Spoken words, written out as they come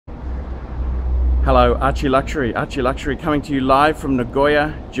Hello, ArchieLuxury. ArchieLuxury coming to you live from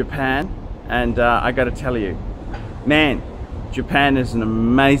Nagoya, Japan. And I got to tell you, man, Japan is an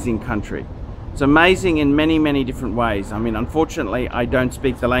amazing country. It's amazing in many, many different ways. I mean, unfortunately, I don't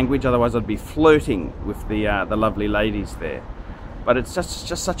speak the language, otherwise I'd be flirting with the lovely ladies there. But it's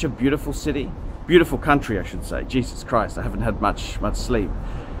just such a beautiful city. Beautiful country, I should say. Jesus Christ, I haven't had much sleep.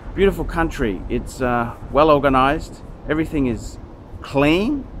 Beautiful country. It's well organized. Everything is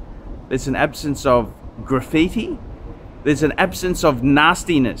clean. There's an absence of graffiti. There's an absence of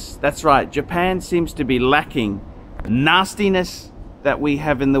nastiness. That's right, Japan seems to be lacking nastiness that we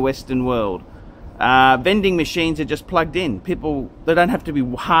have in the Western world. Vending machines are just plugged in. People, they don't have to be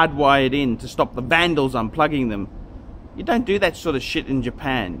hardwired in to stop the vandals unplugging them. You don't do that sort of shit in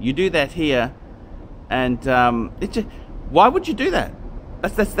Japan. You do that here, and why would you do that?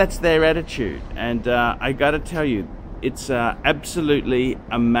 That's their attitude. And I gotta tell you, it's an absolutely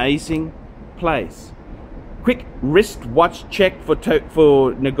amazing place. Quick wristwatch check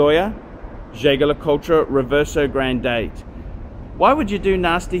for Nagoya. Jagala culture, reverso grand date. Why would you do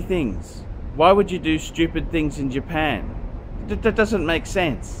nasty things? Why would you do stupid things in Japan? That doesn't make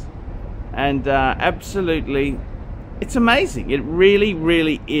sense. And absolutely, it's amazing. It really,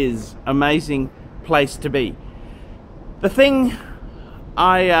 really is amazing place to be. The thing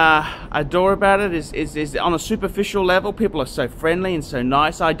I adore about it is on a superficial level, people are so friendly and so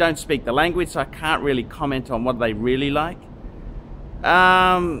nice. I don't speak the language, so I can't really comment on what they really like.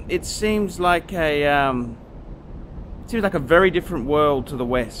 It seems like a very different world to the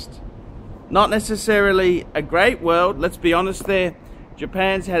West. Not necessarily a great world, let's be honest there.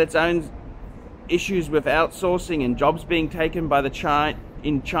 Japan's had its own issues with outsourcing and jobs being taken by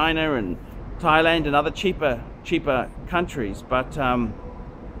in China and Thailand and other cheaper countries, but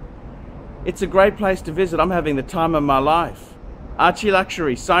it's a great place to visit. I'm having the time of my life.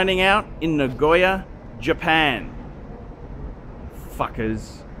 ArchieLuxury signing out in Nagoya, Japan.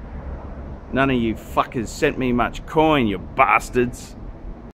 Fuckers. None of you fuckers sent me much coin, you bastards.